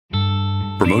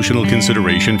Promotional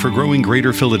consideration for growing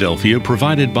Greater Philadelphia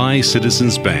provided by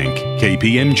Citizens Bank,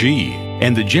 KPMG,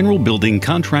 and the General Building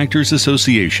Contractors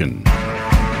Association.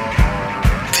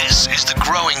 This is the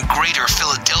Growing Greater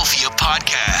Philadelphia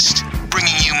podcast,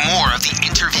 bringing you more of the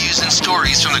interviews and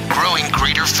stories from the Growing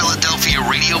Greater Philadelphia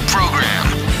radio program.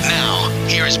 Now,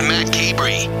 here is Matt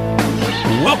Cabrey.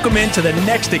 Welcome into the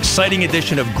next exciting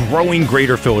edition of Growing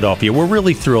Greater Philadelphia. We're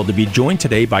really thrilled to be joined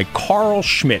today by Karl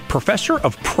Schmidt, Professor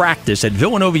of Practice at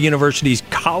Villanova University's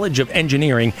College of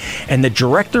Engineering and the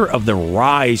Director of the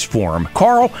RISE Forum.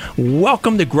 Karl,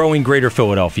 welcome to Growing Greater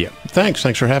Philadelphia. Thanks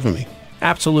for having me.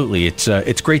 Absolutely.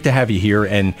 It's great to have you here,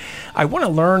 and I want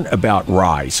to learn about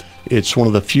RISE. It's one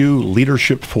of the few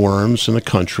leadership forums in the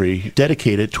country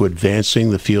dedicated to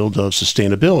advancing the field of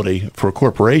sustainability for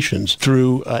corporations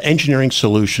through engineering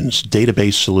solutions,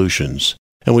 database solutions.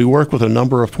 And we work with a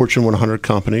number of Fortune 100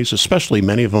 companies, especially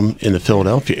many of them in the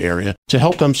Philadelphia area, to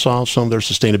help them solve some of their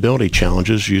sustainability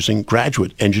challenges using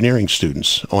graduate engineering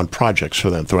students on projects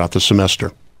for them throughout the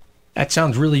semester. That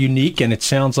sounds really unique, and it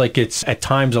sounds like it's at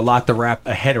times a lot to wrap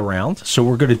a head around. So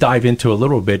we're going to dive into a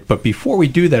little bit. But before we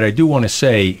do that, I do want to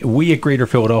say we at Greater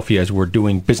Philadelphia, as we're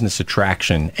doing business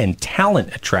attraction and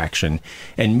talent attraction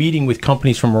and meeting with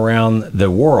companies from around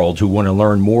the world who want to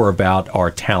learn more about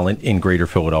our talent in Greater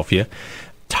Philadelphia,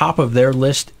 top of their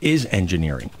list is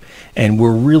engineering. And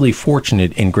we're really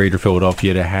fortunate in Greater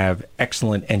Philadelphia to have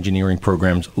excellent engineering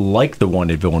programs like the one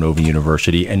at Villanova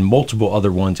University and multiple other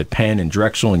ones at Penn and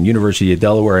Drexel and University of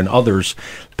Delaware and others,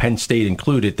 Penn State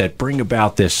included, that bring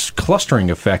about this clustering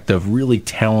effect of really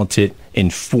talented,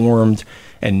 informed,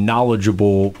 and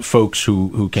knowledgeable folks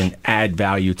who can add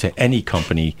value to any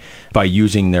company by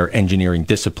using their engineering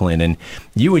discipline. And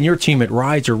you and your team at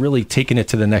RISE are really taking it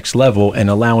to the next level and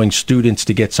allowing students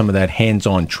to get some of that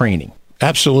hands-on training.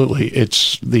 Absolutely.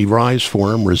 It's the RISE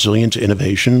Forum, Resilient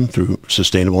Innovation Through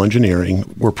Sustainable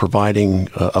Engineering. We're providing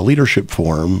a leadership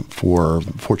forum for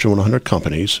Fortune 100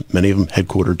 companies, many of them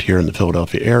headquartered here in the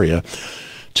Philadelphia area,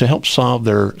 to help solve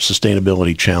their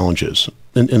sustainability challenges.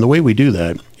 And the way we do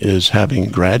that is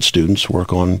having grad students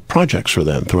work on projects for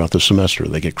them throughout the semester.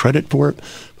 They get credit for it,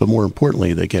 but more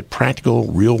importantly, they get practical,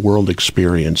 real-world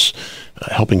experience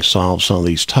helping solve some of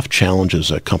these tough challenges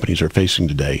that companies are facing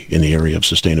today in the area of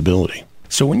sustainability.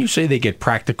 So when you say they get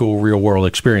practical, real-world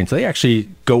experience, they actually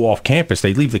go off campus.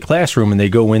 They leave the classroom and they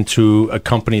go into a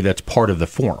company that's part of the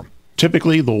forum.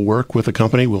 Typically, they'll work with a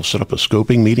company. We'll set up a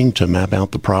scoping meeting to map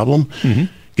out the problem,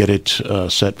 get it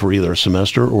set for either a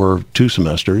semester or 2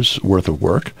 semesters worth of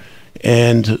work.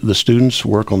 And the students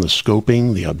work on the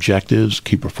scoping, the objectives,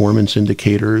 key performance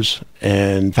indicators,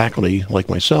 and faculty, like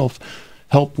myself,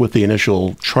 help with the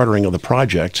initial chartering of the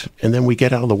project. And then we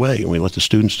get out of the way and we let the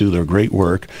students do their great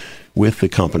work with the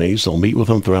companies. They'll meet with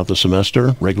them throughout the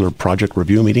semester, regular project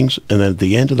review meetings, and then at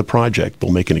the end of the project,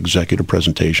 they'll make an executive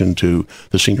presentation to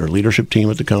the senior leadership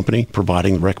team at the company,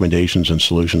 providing the recommendations and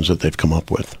solutions that they've come up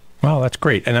with. Wow, that's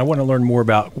great. And I want to learn more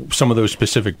about some of those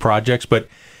specific projects, but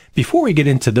before we get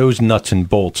into those nuts and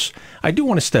bolts, I do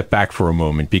want to step back for a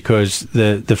moment because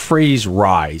the phrase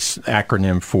RISE,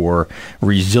 acronym for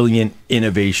Resilient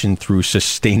Innovation Through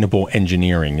Sustainable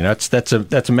Engineering, that's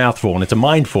a mouthful, and it's a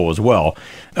mindful as well.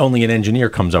 Only an engineer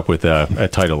comes up with a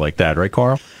title like that, right,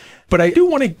 Karl? But I do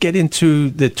want to get into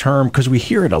the term because we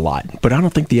hear it a lot, but I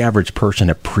don't think the average person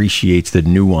appreciates the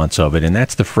nuance of it, and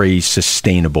that's the phrase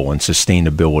sustainable and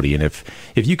sustainability. And if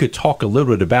you could talk a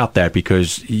little bit about that,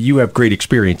 because you have great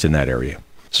experience in that area.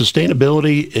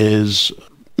 Sustainability is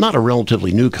not a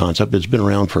relatively new concept. It's been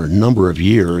around for a number of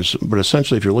years, but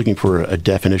essentially if you're looking for a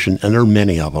definition, and there are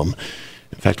many of them,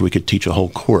 in fact, we could teach a whole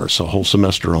course, a whole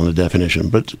semester on the definition.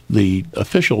 But the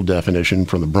official definition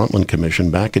from the Brundtland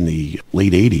Commission back in the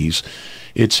late 80s,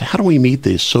 it's how do we meet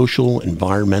the social,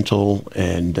 environmental,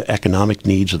 and economic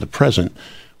needs of the present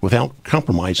without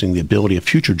compromising the ability of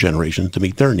future generations to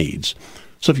meet their needs.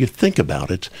 So if you think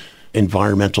about it,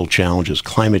 environmental challenges,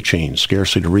 climate change,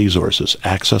 scarcity of resources,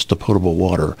 access to potable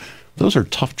water, those are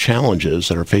tough challenges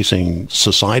that are facing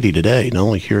society today, not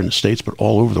only here in the States, but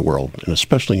all over the world, and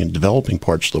especially in developing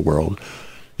parts of the world.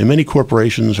 And many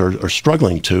corporations are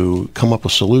struggling to come up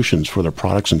with solutions for their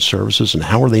products and services, and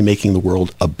how are they making the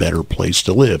world a better place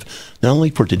to live, not only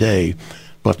for today,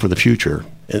 but for the future.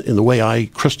 And the way I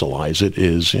crystallize it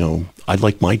is, I'd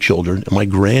like my children and my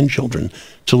grandchildren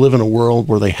to live in a world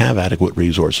where they have adequate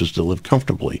resources to live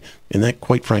comfortably. And that,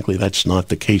 quite frankly, that's not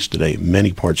the case today in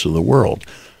many parts of the world.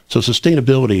 So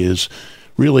sustainability is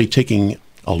really taking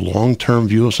a long-term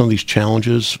view of some of these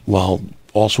challenges while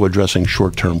also addressing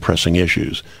short-term pressing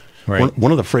issues. Right.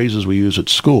 One of the phrases we use at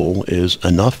school is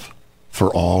enough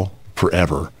for all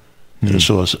forever.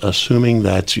 So assuming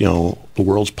that, the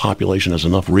world's population has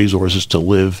enough resources to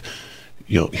live,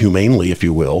 humanely, if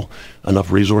you will,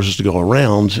 enough resources to go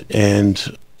around,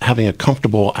 and having a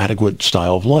comfortable, adequate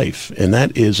style of life. And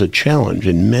that is a challenge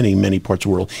in many, many parts of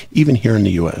the world, even here in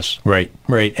the U.S. Right.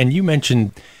 And you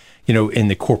mentioned, in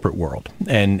the corporate world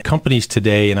and companies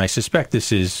today, and I suspect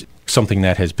this is something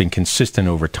that has been consistent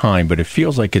over time, but it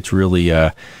feels like it's really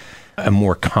a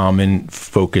more common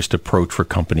focused approach for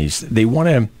companies. They want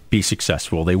to be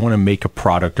successful. They want to make a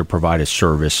product or provide a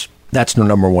service. That's their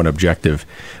number one objective.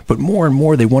 But more and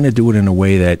more, they want to do it in a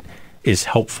way that is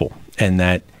helpful and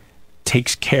that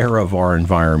takes care of our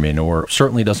environment, or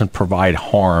certainly doesn't provide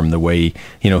harm the way,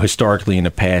 historically in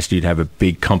the past, you'd have a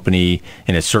big company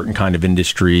in a certain kind of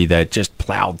industry that just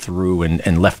plowed through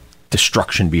and left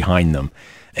destruction behind them.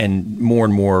 And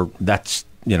more, that's,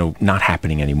 not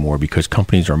happening anymore, because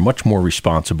companies are much more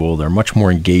responsible. They're much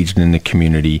more engaged in the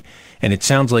community. And it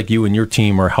sounds like you and your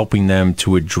team are helping them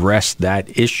to address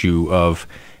that issue of,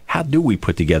 how do we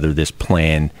put together this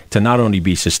plan to not only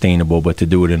be sustainable, but to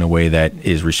do it in a way that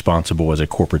is responsible as a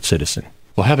corporate citizen?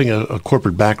 Well, having a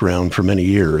corporate background for many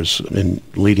years in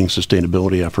leading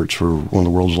sustainability efforts for one of the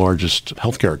world's largest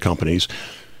healthcare companies,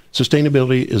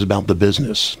 sustainability is about the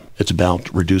business. It's about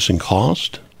reducing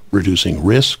cost, reducing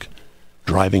risk,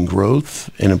 driving growth,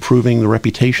 and improving the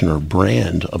reputation or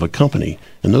brand of a company.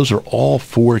 And those are all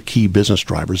four key business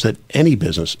drivers that any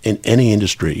business in any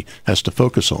industry has to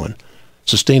focus on.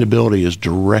 Sustainability is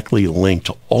directly linked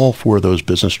to all four of those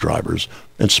business drivers,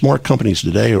 and smart companies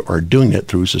today are doing it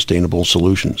through sustainable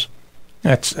solutions.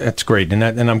 That's great, and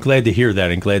I'm glad to hear that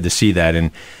and glad to see that.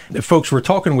 And folks, we're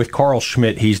talking with Karl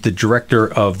Schmidt. He's the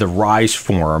director of the RISE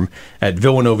Forum at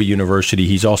Villanova University.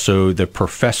 He's also the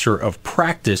professor of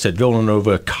practice at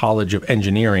Villanova College of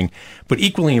Engineering. But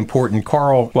equally important,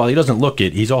 Karl, while he doesn't look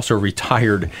it, he's also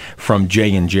retired from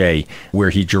J&J,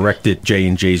 where he directed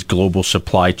J&J's global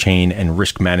supply chain and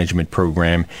risk management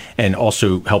program, and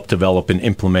also helped develop and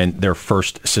implement their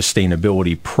first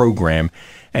sustainability program.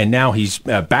 And now he's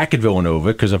back at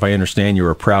Villanova, because if I understand,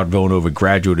 you're a proud Villanova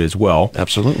graduate as well.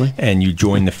 Absolutely. And you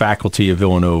joined the faculty of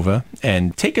Villanova.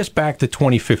 And take us back to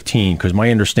 2015, because my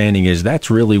understanding is that's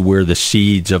really where the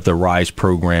seeds of the RISE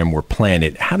program were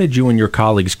planted. How did you and your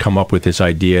colleagues come up with this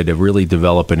idea to really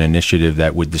develop an initiative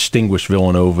that would distinguish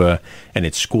Villanova and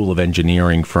its School of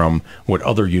Engineering from what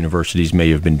other universities may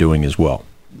have been doing as well?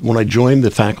 When I joined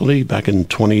the faculty back in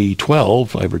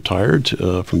 2012, I retired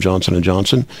from Johnson &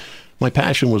 Johnson. My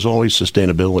passion was always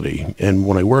sustainability, and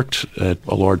when I worked at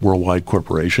a large worldwide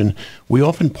corporation, we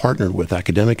often partnered with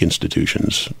academic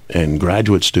institutions and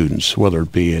graduate students, whether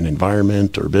it be in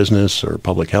environment or business or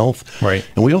public health. Right.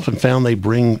 And we often found they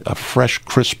bring a fresh,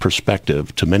 crisp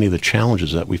perspective to many of the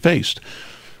challenges that we faced.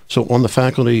 So on the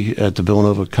faculty at the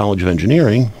Villanova College of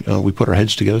Engineering, we put our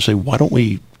heads together and say, why don't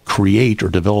we create or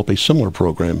develop a similar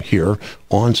program here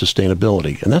on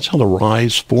sustainability? And that's how the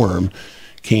RISE Forum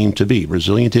came to be,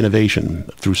 resilient innovation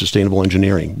through sustainable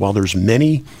engineering. While there's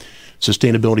many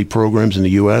sustainability programs in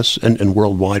the U.S. and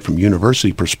worldwide from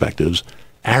university perspectives,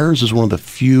 ours is one of the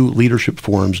few leadership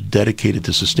forums dedicated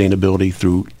to sustainability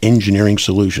through engineering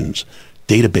solutions,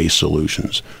 database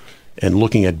solutions, and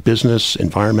looking at business,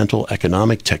 environmental,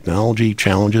 economic, technology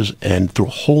challenges, and through a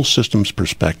whole systems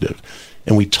perspective.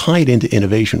 And we tie it into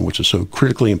innovation, which is so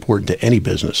critically important to any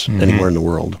business anywhere in the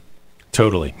world.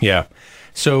 Totally, yeah.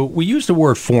 So we use the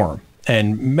word forum,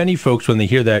 and many folks, when they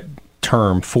hear that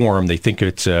term forum, they think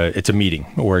it's a meeting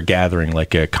or a gathering,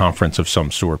 like a conference of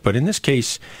some sort. But in this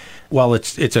case, while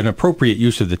it's an appropriate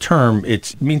use of the term,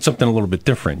 it means something a little bit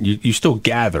different. You still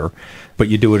gather, but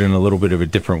you do it in a little bit of a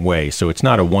different way. So it's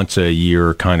not a once a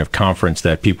year kind of conference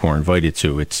that people are invited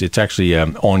to. It's actually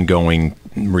an ongoing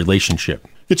relationship.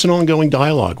 It's an ongoing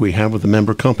dialogue we have with the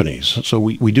member companies. So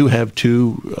we do have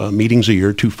two meetings a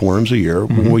year, two forums a year,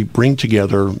 where we bring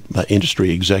together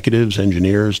industry executives,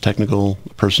 engineers, technical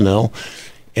personnel,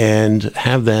 and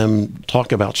have them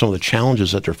talk about some of the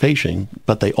challenges that they're facing,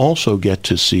 but they also get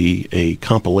to see a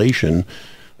compilation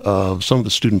of some of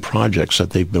the student projects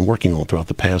that they've been working on throughout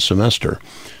the past semester.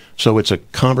 So it's a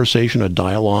conversation, a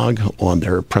dialogue on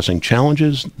their pressing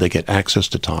challenges. They get access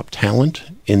to top talent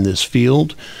in this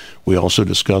field. We also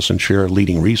discuss and share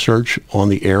leading research on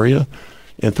the area.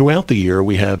 And throughout the year,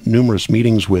 we have numerous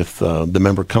meetings with the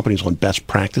member companies on best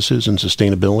practices in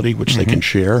sustainability, which they can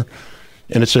share.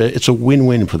 And it's a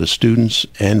win-win for the students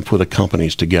and for the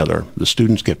companies together. The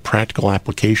students get practical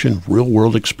application,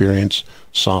 real-world experience,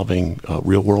 solving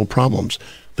real-world problems.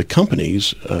 the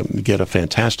companies get a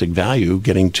fantastic value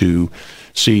getting to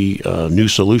see new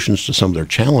solutions to some of their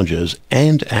challenges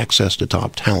and access to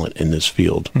top talent in this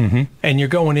field. Mm-hmm. And you're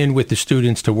going in with the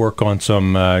students to work on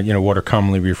some, what are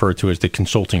commonly referred to as the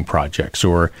consulting projects,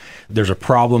 or there's a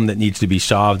problem that needs to be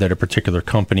solved at a particular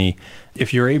company.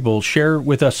 If you're able, share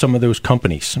with us some of those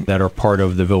companies that are part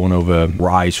of the Villanova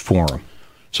RISE Forum.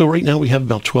 So right now we have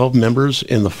about 12 members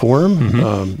in the forum.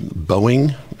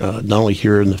 Boeing, not only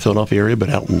here in the Philadelphia area, but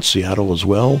out in Seattle as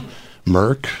well.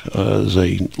 Merck is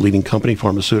a leading company,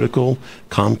 pharmaceutical.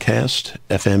 Comcast,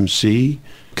 FMC,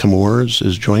 Chemours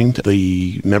is joined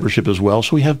the membership as well.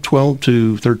 So we have 12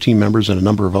 to 13 members and a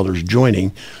number of others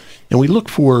joining. And we look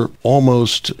for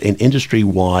almost an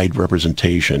industry-wide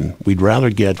representation. We'd rather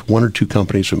get one or two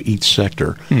companies from each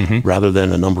sector rather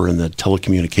than a number in the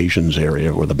telecommunications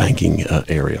area or the banking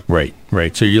area.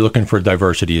 Right. So you're looking for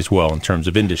diversity as well in terms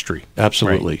of industry.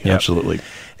 Absolutely, right? Yep. Absolutely.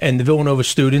 And the Villanova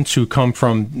students who come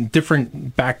from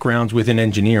different backgrounds within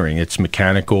engineering. It's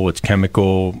mechanical, it's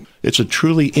chemical. It's a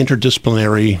truly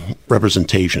interdisciplinary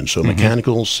representation. So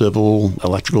mechanical, civil,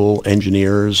 electrical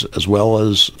engineers, as well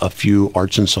as a few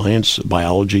arts and science,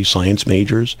 biology, science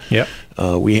majors. Yep.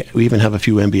 We even have a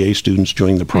few MBA students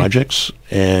joining the projects.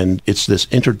 And it's this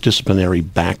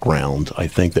interdisciplinary background, I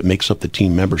think, that makes up the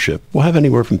team membership. We'll have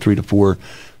anywhere from 3 to 4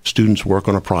 students work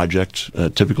on a project,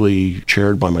 typically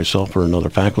chaired by myself or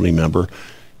another faculty member.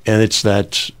 And it's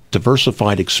that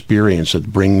diversified experience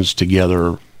that brings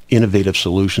together innovative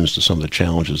solutions to some of the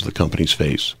challenges the companies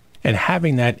face. And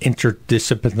having that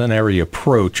interdisciplinary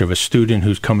approach of a student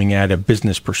who's coming at a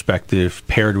business perspective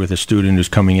paired with a student who's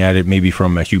coming at it maybe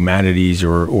from a humanities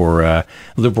or a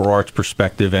liberal arts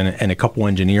perspective and a couple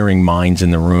engineering minds in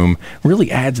the room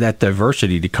really adds that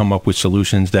diversity to come up with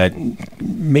solutions that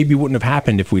maybe wouldn't have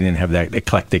happened if we didn't have that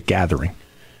eclectic gathering.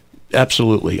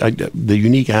 Absolutely. The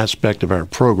unique aspect of our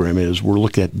program is we're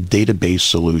looking at database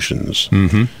solutions.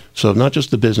 So not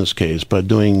just the business case, but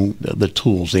doing the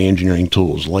tools, the engineering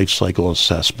tools, life cycle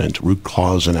assessment, root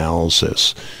cause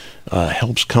analysis,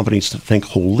 helps companies to think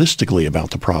holistically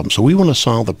about the problem. So we want to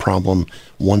solve the problem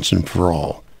once and for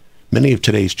all. Many of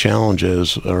today's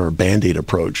challenges are a Band-Aid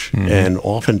approach, and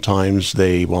oftentimes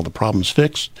while the problem's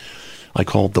fixed, I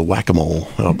call it the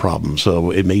whack-a-mole problem.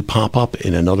 So it may pop up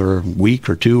in another week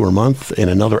or 2 or month in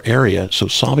another area. So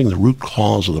solving the root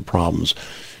cause of the problems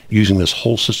using this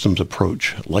whole systems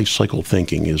approach, life cycle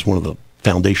thinking, is one of the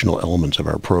foundational elements of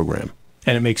our program.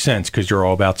 And it makes sense because you're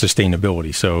all about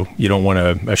sustainability. So you don't want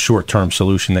a short-term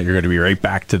solution that you're going to be right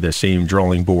back to the same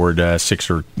drawing board 6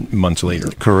 or months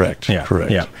later. Correct. Yeah.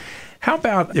 Correct. Yeah. How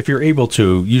about if you're able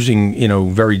to,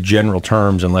 using very general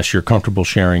terms, unless you're comfortable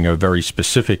sharing a very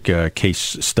specific case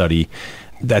study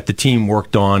that the team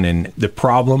worked on and the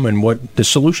problem and what the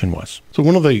solution was? So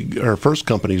one of our first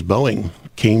companies, Boeing,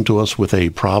 came to us with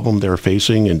a problem they're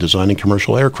facing in designing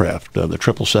commercial aircraft, the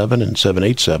 777 and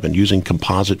 787, using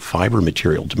composite fiber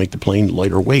material to make the plane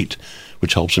lighter weight,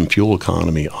 which helps in fuel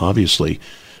economy, obviously.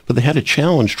 But they had a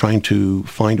challenge trying to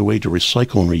find a way to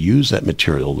recycle and reuse that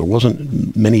material. There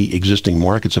wasn't many existing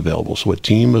markets available. So a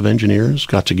team of engineers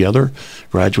got together,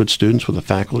 graduate students with the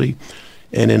faculty,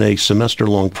 and in a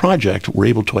semester-long project, were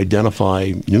able to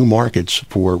identify new markets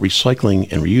for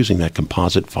recycling and reusing that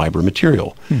composite fiber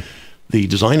material. The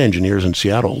design engineers in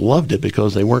Seattle loved it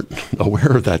because they weren't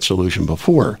aware of that solution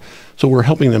before. So we're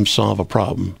helping them solve a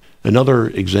problem. Another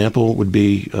example would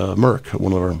be Merck,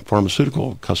 one of our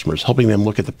pharmaceutical customers, helping them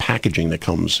look at the packaging that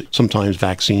comes. Sometimes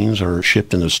vaccines are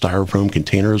shipped in those styrofoam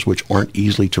containers, which aren't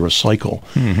easily to recycle.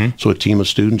 So a team of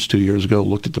students 2 years ago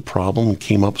looked at the problem and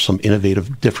came up with some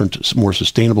innovative, different, more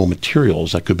sustainable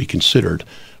materials that could be considered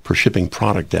for shipping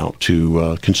product out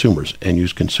to consumers,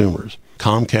 end-use consumers.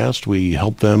 Comcast, we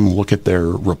help them look at their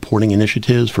reporting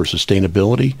initiatives for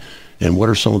sustainability and what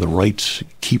are some of the right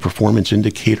key performance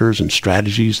indicators and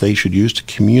strategies they should use to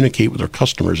communicate with their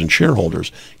customers and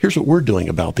shareholders. Here's what we're doing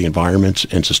about the environment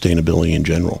and sustainability in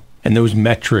general. And those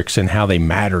metrics and how they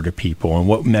matter to people and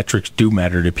what metrics do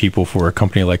matter to people for a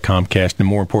company like Comcast and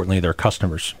more importantly, their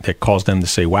customers that cause them to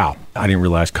say, wow, I didn't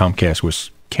realize Comcast was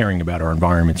caring about our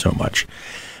environment so much.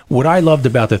 What I loved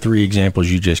about the 3 examples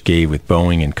you just gave with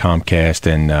Boeing and Comcast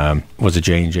and was it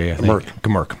J&J, I think?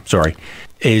 Merck, sorry,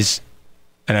 is,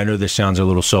 and I know this sounds a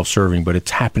little self-serving, but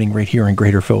it's happening right here in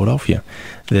Greater Philadelphia.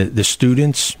 The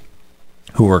students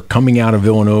who are coming out of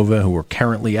Villanova, who are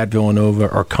currently at Villanova,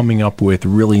 are coming up with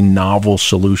really novel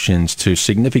solutions to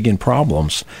significant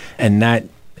problems, and that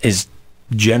is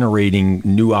generating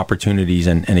new opportunities.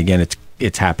 And again,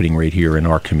 it's happening right here in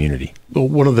our community. Well,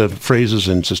 one of the phrases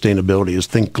in sustainability is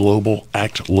think global,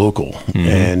 act local.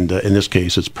 And in this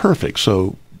case, it's perfect.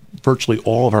 So virtually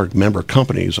all of our member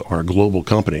companies are global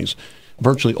companies.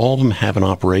 Virtually all of them have an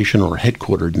operation or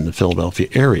headquartered in the Philadelphia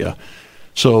area.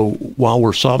 So while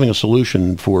we're solving a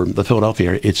solution for the Philadelphia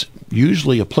area, it's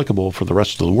usually applicable for the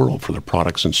rest of the world for their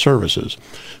products and services.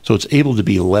 So it's able to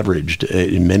be leveraged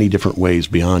in many different ways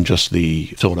beyond just the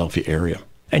Philadelphia area.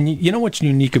 And you know what's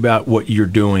unique about what you're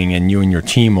doing and you and your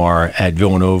team are at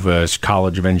Villanova's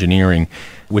College of Engineering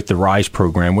with the RISE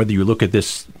program, whether you look at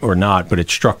this or not, but it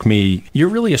struck me, you're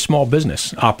really a small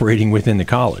business operating within the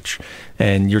college.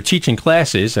 And you're teaching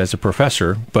classes as a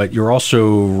professor, but you're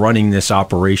also running this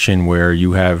operation where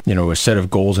you have, a set of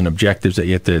goals and objectives that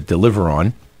you have to deliver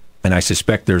on. And I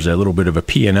suspect there's a little bit of a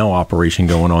P&L operation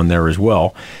going on there as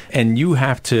well. And you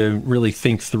have to really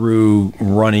think through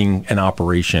running an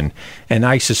operation. And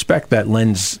I suspect that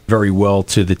lends very well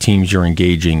to the teams you're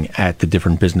engaging at the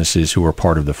different businesses who are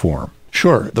part of the forum.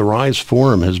 Sure. The RISE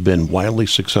Forum has been wildly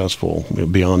successful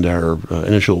beyond our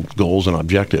initial goals and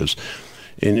objectives.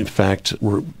 And in fact,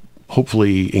 we're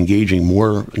hopefully engaging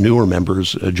more newer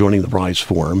members joining the RISE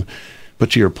Forum.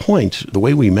 But to your point, the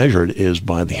way we measure it is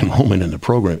by the enrollment in the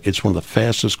program. It's one of the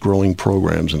fastest growing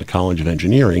programs in the College of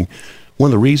Engineering. One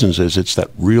of the reasons is it's that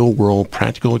real world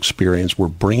practical experience we're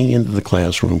bringing into the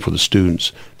classroom for the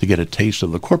students to get a taste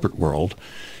of the corporate world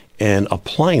and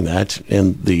applying that.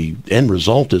 And the end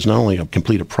result is not only to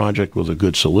complete a project with a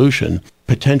good solution,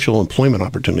 potential employment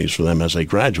opportunities for them as they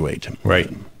graduate.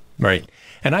 Right.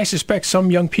 And I suspect some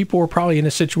young people are probably in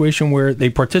a situation where they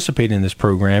participate in this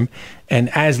program, and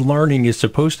as learning is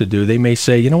supposed to do, they may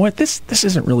say, you know what, this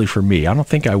isn't really for me. I don't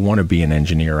think I want to be an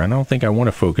engineer. I don't think I want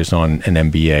to focus on an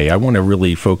MBA. I want to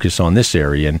really focus on this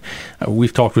area. And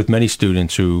we've talked with many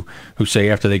students who say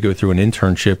after they go through an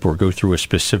internship or go through a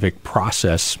specific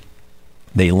process,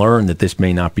 they learn that this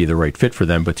may not be the right fit for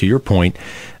them. But to your point,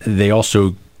 they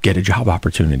also get a job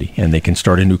opportunity and they can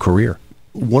start a new career.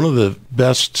 One of the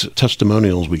best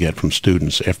testimonials we get from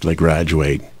students after they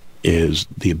graduate is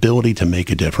the ability to make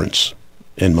a difference.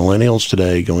 And millennials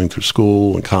today going through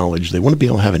school and college, they want to be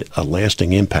able to have a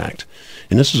lasting impact.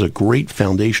 And this is a great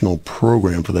foundational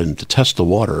program for them to test the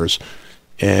waters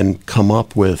and come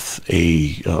up with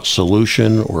a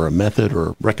solution or a method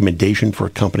or recommendation for a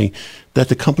company that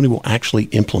the company will actually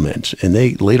implement. And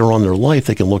they later on in their life,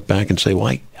 they can look back and say, well,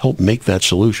 I helped make that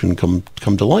solution come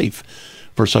to life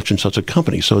for such and such a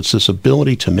company. So it's this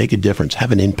ability to make a difference,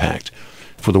 have an impact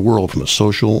for the world from a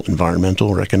social, environmental,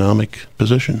 or economic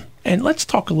position. And let's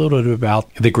talk a little bit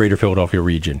about the greater Philadelphia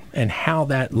region and how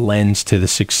that lends to the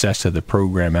success of the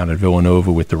program out at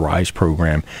Villanova with the RISE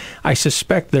program. I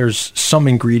suspect there's some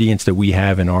ingredients that we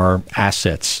have in our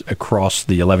assets across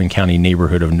the 11-county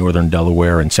neighborhood of northern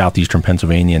Delaware and southeastern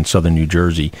Pennsylvania and southern New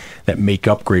Jersey that make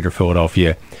up greater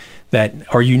Philadelphia that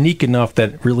are unique enough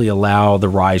that really allow the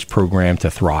RISE program to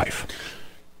thrive.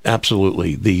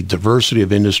 Absolutely. The diversity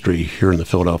of industry here in the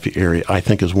Philadelphia area, I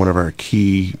think, is one of our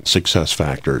key success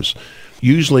factors.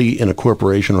 Usually in a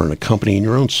corporation or in a company in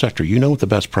your own sector, you know what the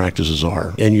best practices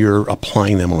are, and you're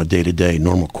applying them on a day-to-day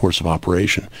normal course of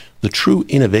operation. The true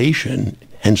innovation,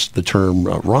 hence the term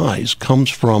RISE, comes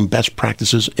from best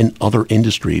practices in other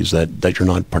industries that you're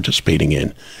not participating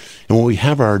in. And when we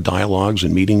have our dialogues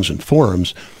and meetings and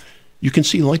forums, you can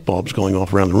see light bulbs going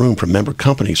off around the room from member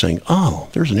companies saying, oh,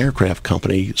 there's an aircraft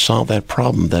company solved that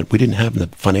problem that we didn't have in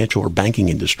the financial or banking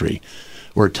industry.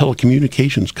 Or a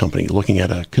telecommunications company looking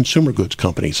at a consumer goods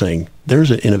company saying,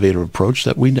 there's an innovative approach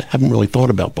that we haven't really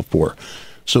thought about before.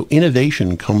 So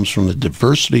innovation comes from the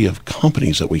diversity of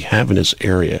companies that we have in this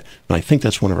area. And I think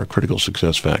that's one of our critical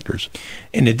success factors.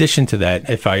 In addition to that,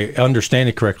 if I understand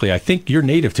it correctly, I think you're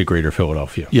native to greater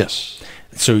Philadelphia. Yes.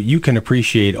 So you can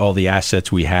appreciate all the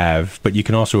assets we have, but you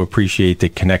can also appreciate the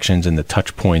connections and the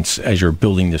touch points as you're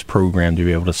building this program to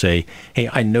be able to say, hey,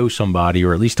 I know somebody,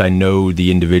 or at least I know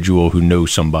the individual who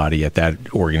knows somebody at that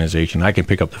organization. I can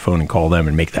pick up the phone and call them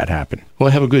and make that happen. Well,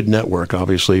 I have a good network,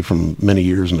 obviously, from many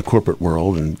years in the corporate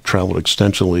world and traveled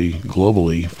extensively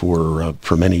globally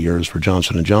for many years for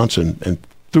Johnson & Johnson. And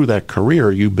through that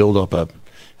career, you build up a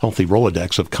healthy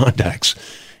Rolodex of contacts.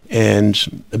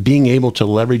 And being able to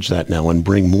leverage that now and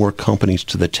bring more companies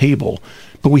to the table.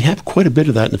 But we have quite a bit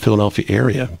of that in the Philadelphia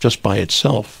area just by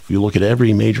itself. If you look at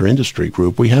every major industry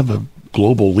group, we have a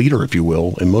global leader, if you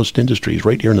will, in most industries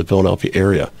right here in the Philadelphia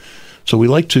area. So we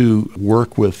like to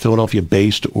work with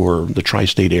Philadelphia-based or the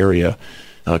tri-state area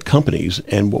companies.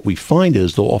 And what we find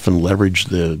is they'll often leverage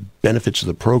the benefits of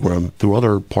the program through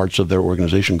other parts of their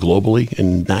organization globally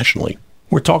and nationally.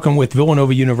 We're talking with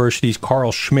Villanova University's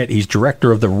Karl Schmidt. He's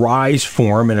director of the RISE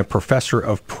Forum and a professor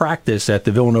of practice at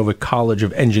the Villanova College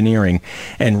of Engineering.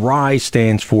 And RISE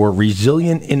stands for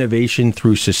Resilient Innovation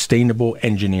Through Sustainable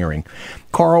Engineering.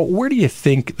 Karl, where do you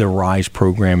think the RISE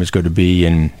program is going to be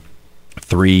in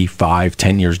 3, 5,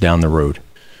 10 years down the road?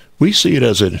 We see it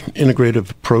as an integrative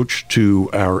approach to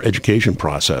our education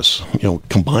process,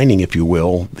 combining, if you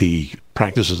will, the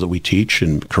practices that we teach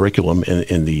and curriculum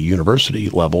in the university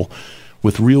level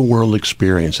with real-world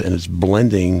experience, and it's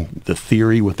blending the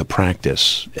theory with the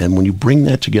practice. And when you bring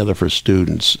that together for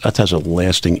students, that has a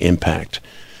lasting impact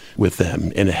with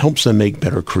them, and it helps them make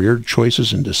better career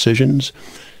choices and decisions.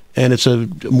 And it's a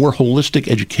more holistic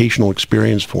educational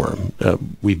experience for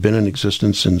them. We've been in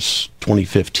existence since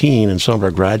 2015, and some of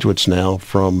our graduates now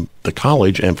from the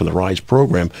college and for the RISE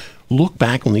program look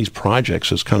back on these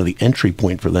projects as kind of the entry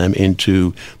point for them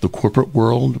into the corporate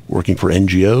world, working for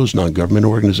NGOs, non-government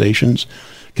organizations,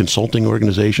 consulting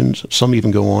organizations. Some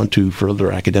even go on to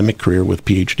further academic career with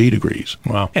PhD degrees.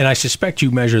 Wow. And I suspect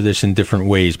you measure this in different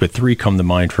ways, but 3 come to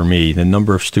mind for me. The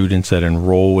number of students that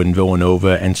enroll in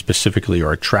Villanova and specifically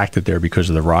are attracted there because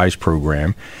of the RISE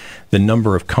program, the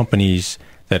number of companies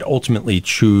that ultimately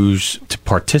choose to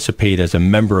participate as a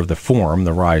member of the forum,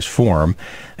 the RISE Forum.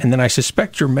 And then I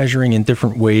suspect you're measuring in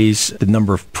different ways the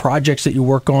number of projects that you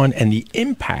work on and the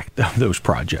impact of those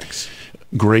projects.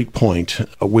 Great point.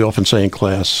 We often say in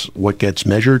class, what gets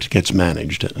measured gets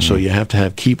managed. Mm-hmm. So you have to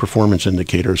have key performance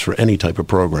indicators for any type of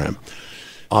program.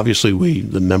 Obviously,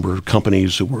 the member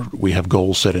companies, we have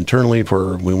goals set internally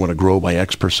for we want to grow by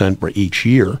X% for each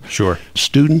year. Sure.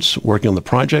 Students working on the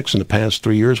projects in the past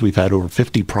 3 years, we've had over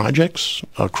 50 projects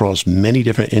across many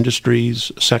different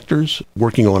industries, sectors,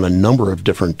 working on a number of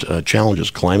different challenges: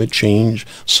 climate change,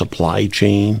 supply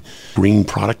chain, green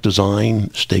product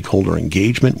design, stakeholder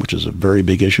engagement, which is a very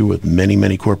big issue with many,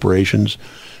 many corporations.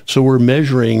 So we're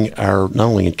measuring our not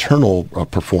only internal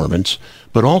performance,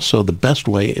 but also the best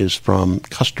way is from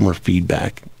customer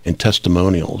feedback and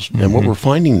testimonials. Mm-hmm. And what we're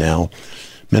finding now,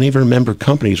 many of our member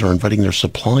companies are inviting their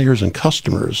suppliers and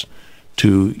customers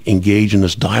to engage in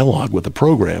this dialogue with the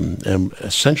program and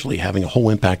essentially having a whole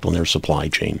impact on their supply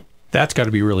chain. That's got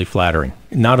to be really flattering,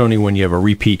 not only when you have a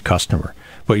repeat customer,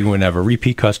 but you want to have a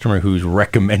repeat customer who's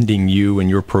recommending you and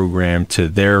your program to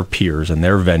their peers and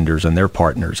their vendors and their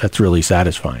partners. That's really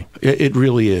satisfying. It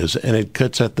really is. And it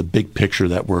cuts at the big picture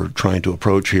that we're trying to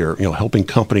approach here, helping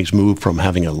companies move from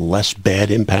having a less bad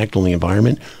impact on the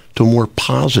environment to a more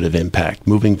positive impact,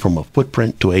 moving from a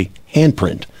footprint to a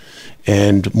handprint.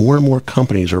 And more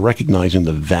companies are recognizing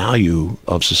the value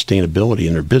of sustainability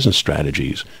in their business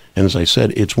strategies. And as I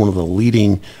said, it's one of the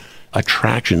leading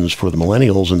attractions for the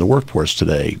millennials in the workforce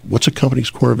today. What's a company's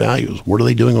core values? What are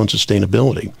they doing on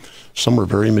sustainability? Some are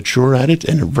very mature at it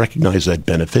and recognize that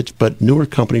benefit, but newer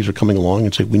companies are coming along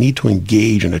and say, we need to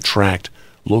engage and attract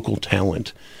local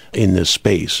talent in this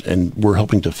space, and we're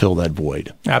helping to fill that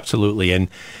void. Absolutely. And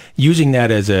using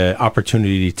that as an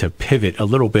opportunity to pivot a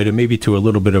little bit and maybe to a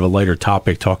little bit of a lighter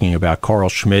topic, talking about Karl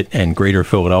Schmidt and Greater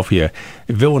Philadelphia,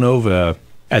 Villanova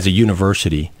as a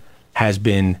university has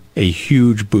been a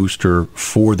huge booster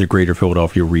for the Greater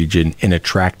Philadelphia region in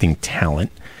attracting talent.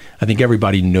 I think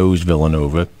everybody knows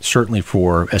Villanova, certainly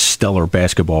for a stellar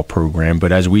basketball program.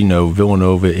 But as we know,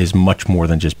 Villanova is much more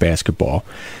than just basketball,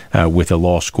 with a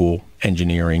law school,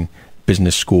 engineering,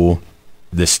 business school,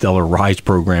 the stellar RISE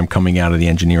program coming out of the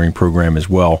engineering program as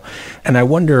well. And I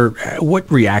wonder, what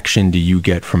reaction do you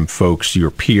get from folks,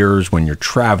 your peers, when you're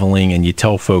traveling and you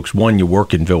tell folks, one, you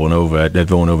work in Villanova at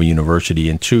Villanova University,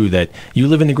 and two, that you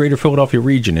live in the Greater Philadelphia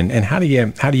region, and how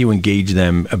do you engage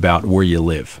them about where you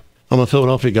live? I'm a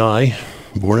Philadelphia guy,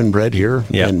 born and bred here,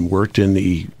 and worked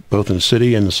both in the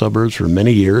city and the suburbs for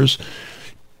many years.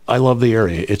 I love the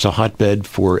area. It's a hotbed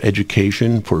for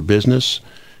education, for business.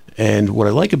 And what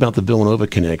I like about the Villanova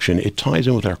connection, it ties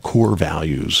in with our core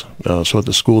values. So at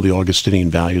the school, the Augustinian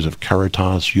values of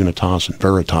Caritas, Unitas, and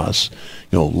Veritas,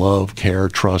 love, care,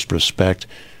 trust, respect,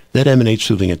 that emanates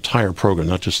through the entire program,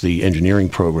 not just the engineering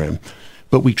program.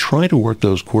 But we try to work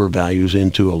those core values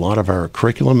into a lot of our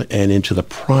curriculum and into the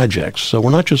projects. So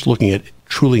we're not just looking at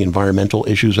truly environmental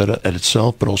issues at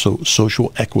itself, but also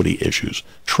social equity issues,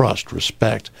 trust,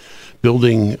 respect,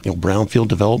 building brownfield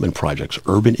development projects,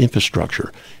 urban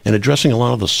infrastructure, and addressing a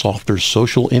lot of the softer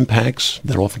social impacts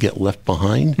that often get left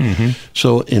behind. Mm-hmm.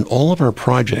 So in all of our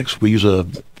projects, we use a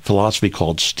philosophy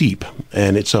called STEEP,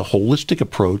 and it's a holistic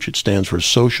approach. It stands for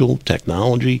social,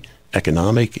 technology,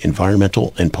 economic,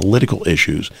 environmental, and political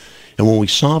issues. And when we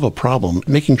solve a problem,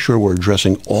 making sure we're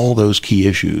addressing all those key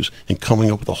issues and coming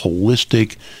up with a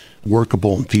holistic,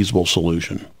 workable, and feasible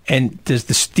solution. And does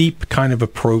the steep kind of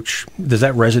approach, does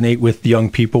that resonate with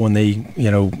young people when they,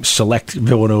 select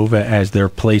Villanova as their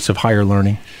place of higher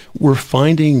learning? We're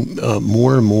finding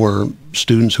more and more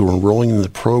students who are enrolling in the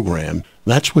program.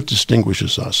 That's what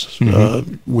distinguishes us.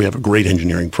 We have a great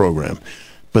engineering program.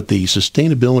 But the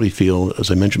sustainability field, as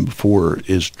I mentioned before,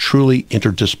 is truly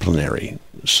interdisciplinary.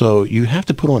 So you have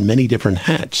to put on many different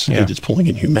hats. Yeah. It's pulling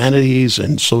in humanities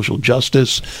and social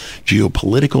justice,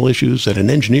 geopolitical issues that an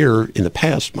engineer in the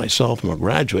past, myself, I'm a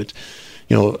graduate,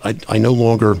 I no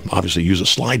longer obviously use a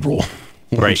slide rule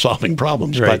when I'm solving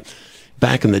problems. Right. But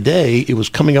back in the day, it was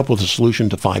coming up with a solution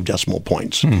to 5 decimal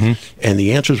points. And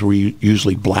the answers were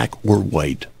usually black or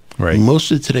white. Right. Most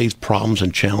of today's problems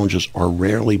and challenges are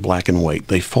rarely black and white.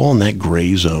 They fall in that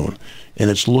gray zone. And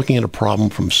it's looking at a problem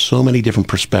from so many different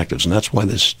perspectives. And that's why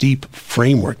the STEEP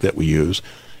framework that we use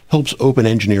helps open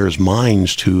engineers'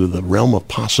 minds to the realm of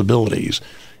possibilities.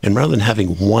 And rather than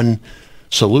having one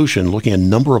solution, looking at a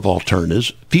number of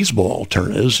alternatives, feasible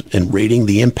alternatives, and rating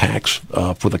the impacts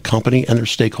for the company and their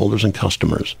stakeholders and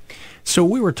customers. So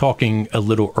we were talking a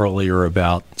little earlier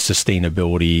about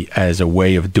sustainability as a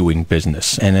way of doing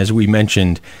business. And as we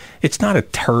mentioned, it's not a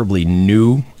terribly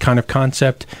new kind of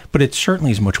concept, but it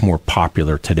certainly is much more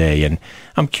popular today. And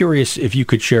I'm curious if you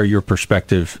could share your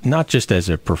perspective, not just as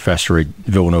a professor at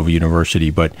Villanova University,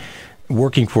 but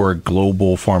working for a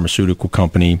global pharmaceutical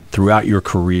company throughout your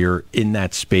career in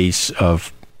that space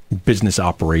of business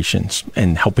operations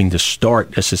and helping to start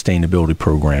a sustainability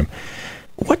program.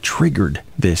 What triggered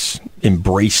this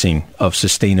embracing of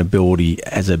sustainability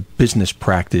as a business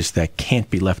practice that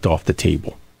can't be left off the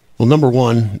table? Well, number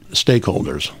one,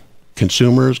 stakeholders,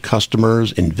 consumers,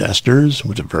 customers, investors,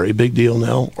 which is a very big deal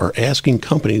now, are asking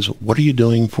companies, what are you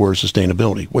doing for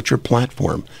sustainability? What's your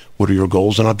platform? What are your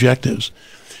goals and objectives?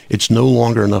 It's no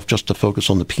longer enough just to focus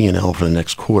on the P&L for the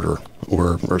next quarter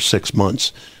or 6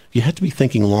 months. You have to be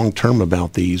thinking long-term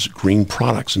about these green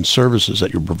products and services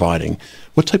that you're providing.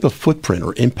 What type of footprint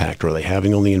or impact are they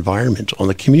having on the environment, on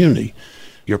the community?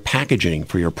 Your packaging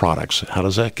for your products, how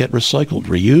does that get recycled,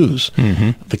 reused?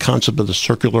 The concept of the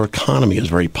circular economy is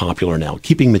very popular now,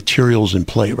 keeping materials in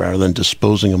play rather than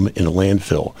disposing them in a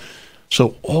landfill.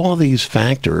 So all of these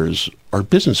factors are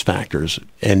business factors,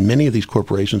 and many of these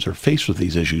corporations are faced with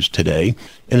these issues today,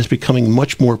 and it's becoming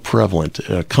much more prevalent.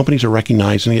 Companies are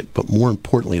recognizing it, but more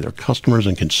importantly, their customers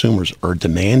and consumers are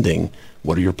demanding,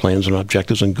 what are your plans and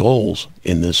objectives and goals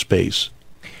in this space?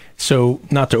 So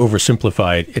not to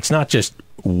oversimplify it, it's not just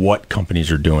what companies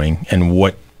are doing and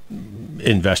what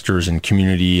investors and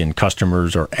community and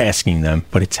customers are asking them,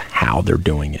 but it's how they're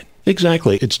doing it.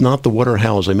 Exactly. It's not the what or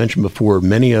how. As I mentioned before,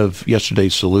 many of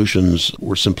yesterday's solutions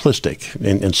were simplistic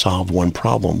and solved one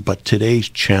problem. But today's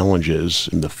challenges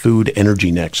in the food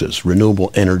energy nexus,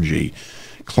 renewable energy,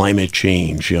 climate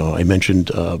change, I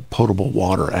mentioned potable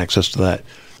water, access to that.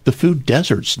 The food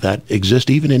deserts that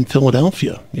exist even in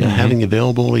Philadelphia, having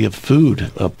availability of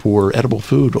food for edible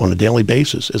food on a daily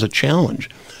basis is a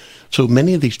challenge. So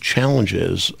many of these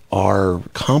challenges are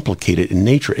complicated in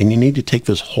nature, and you need to take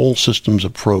this whole systems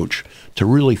approach to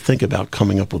really think about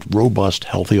coming up with robust,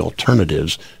 healthy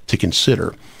alternatives to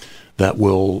consider that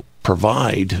will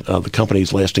provide the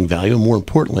company's lasting value and, more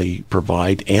importantly,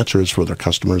 provide answers for their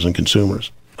customers and consumers.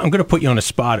 I'm going to put you on a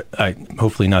spot,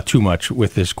 hopefully not too much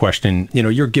with this question.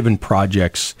 You're given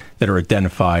projects that are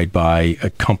identified by a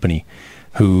company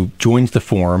who joins the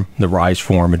forum, the RISE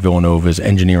forum at Villanova's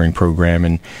engineering program,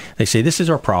 and they say, this is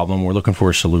our problem, we're looking for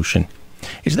a solution.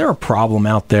 Is there a problem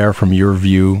out there from your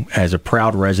view as a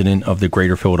proud resident of the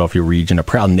greater Philadelphia region, a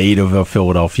proud native of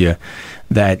Philadelphia,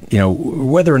 that,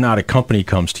 whether or not a company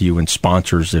comes to you and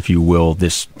sponsors, if you will,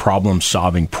 this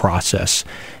problem-solving process,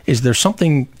 is there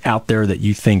something out there that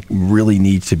you think really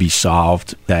needs to be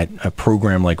solved that a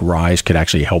program like RISE could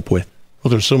actually help with? Well,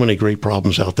 there's so many great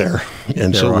problems out there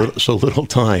and so little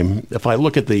time. If I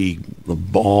look at the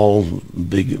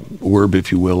big orb,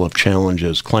 if you will, of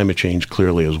challenges, climate change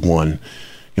clearly is one.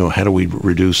 How do we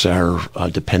reduce our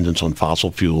dependence on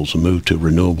fossil fuels and move to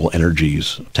renewable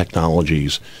energies,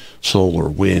 technologies, solar,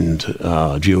 wind,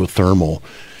 geothermal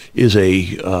is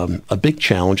a big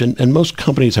challenge. And most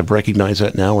companies have recognized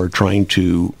that now, are trying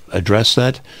to address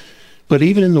that. But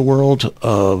even in the world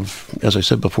of, as I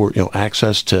said before,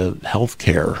 access to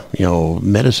healthcare,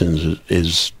 medicines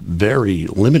is very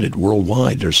limited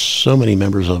worldwide. There's so many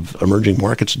members of emerging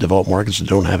markets, developed markets that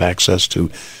don't have access to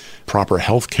proper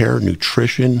healthcare,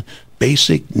 nutrition,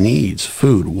 basic needs,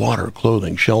 food, water,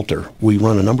 clothing, shelter. We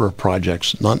run a number of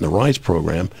projects, not in the RISE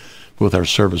program, but with our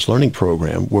service learning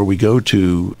program, where we go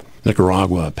to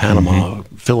Nicaragua, Panama,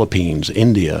 Philippines,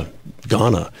 India,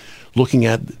 Ghana, looking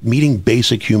at meeting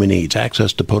basic human needs,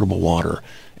 access to potable water,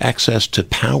 access to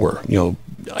power.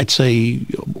 I'd say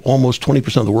almost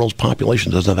 20% of the world's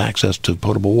population doesn't have access to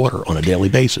potable water on a daily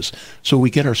basis. So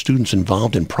we get our students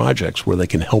involved in projects where they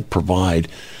can help provide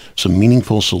some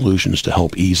meaningful solutions to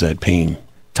help ease that pain.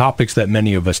 Topics that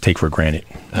many of us take for granted.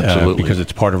 Absolutely. Because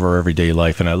it's part of our everyday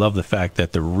life. And I love the fact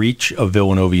that the reach of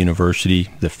Villanova University,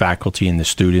 the faculty and the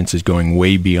students, is going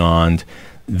way beyond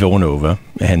Villanova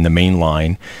and the main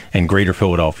line and Greater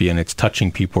Philadelphia, and it's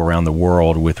touching people around the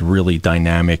world with really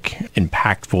dynamic,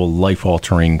 impactful,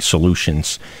 life-altering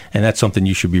solutions. And that's something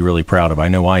you should be really proud of. I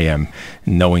know I am,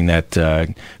 knowing that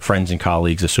friends and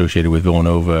colleagues associated with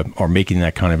Villanova are making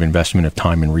that kind of investment of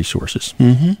time and resources.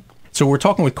 Mm-hmm. So we're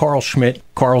talking with Karl Schmidt.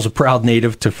 Karl's a proud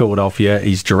native to Philadelphia.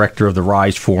 He's director of the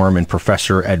RISE Forum and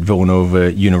professor at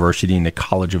Villanova University in the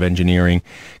College of Engineering.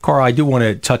 Karl, I do want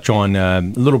to touch on a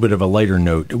little bit of a lighter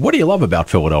note. What do you love about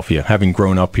Philadelphia, having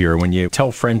grown up here? When you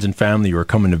tell friends and family who are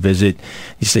coming to visit,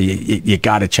 you say you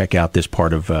got to check out this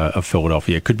part of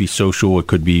Philadelphia. It could be social. It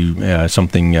could be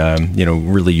something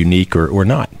really unique or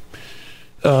not.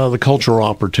 The cultural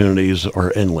opportunities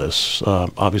are endless.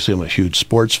 Obviously, I'm a huge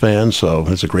sports fan, so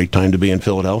it's a great time to be in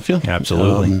Philadelphia.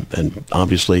 Absolutely. And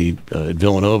obviously, at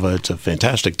Villanova, it's a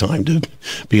fantastic time to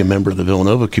be a member of the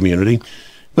Villanova community.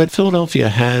 But Philadelphia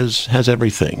has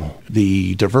everything.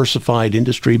 The diversified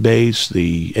industry base,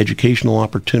 the educational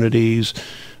opportunities,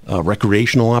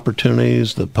 recreational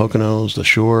opportunities, the Poconos, the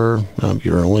shore.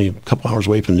 You're only a couple hours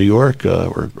away from New York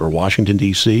or Washington,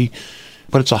 D.C.,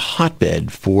 but it's a hotbed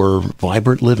for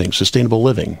vibrant living, sustainable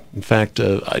living. In fact,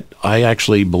 I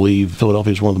actually believe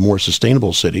Philadelphia is one of the more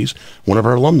sustainable cities. One of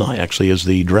our alumni actually is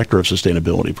the director of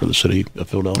sustainability for the city of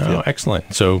Philadelphia. Oh,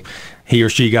 excellent. So he or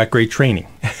she got great training.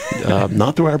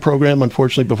 Not through our program,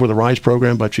 unfortunately, before the RISE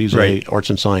program, but she's right. a arts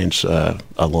and science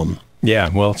alum. Yeah,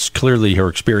 well, clearly her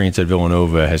experience at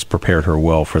Villanova has prepared her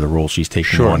well for the role she's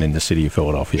taking on in the city of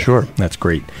Philadelphia. Sure. That's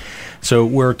great. So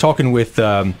we're talking with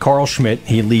Karl Schmidt.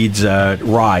 He leads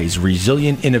RISE,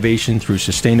 Resilient Innovation Through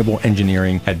Sustainable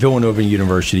Engineering at Villanova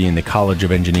University in the College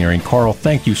of Engineering. Karl,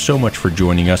 thank you so much for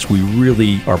joining us. We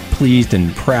really are pleased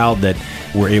and proud that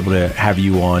we're able to have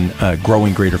you on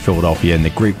Growing Greater Philadelphia and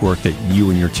the great work that you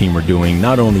and your team are doing,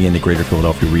 not only in the Greater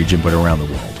Philadelphia region, but around the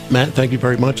world. Matt, thank you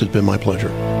very much. It's been my pleasure.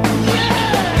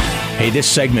 Hey, this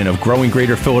segment of Growing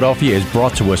Greater Philadelphia is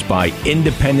brought to us by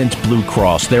Independence Blue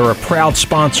Cross. They're a proud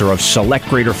sponsor of Select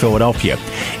Greater Philadelphia.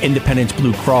 Independence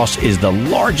Blue Cross is the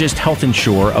largest health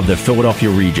insurer of the Philadelphia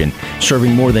region,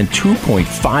 serving more than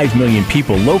 2.5 million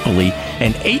people locally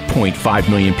and 8.5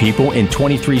 million people in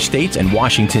 23 states and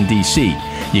Washington, D.C.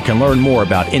 You can learn more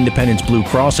about Independence Blue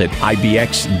Cross at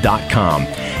ibx.com.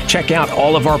 Check out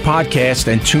all of our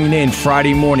podcasts and tune in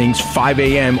Friday mornings, 5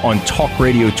 a.m. on Talk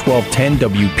Radio 1210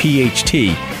 WPHT.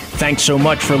 Thanks so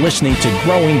much for listening to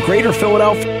Growing Greater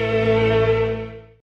Philadelphia.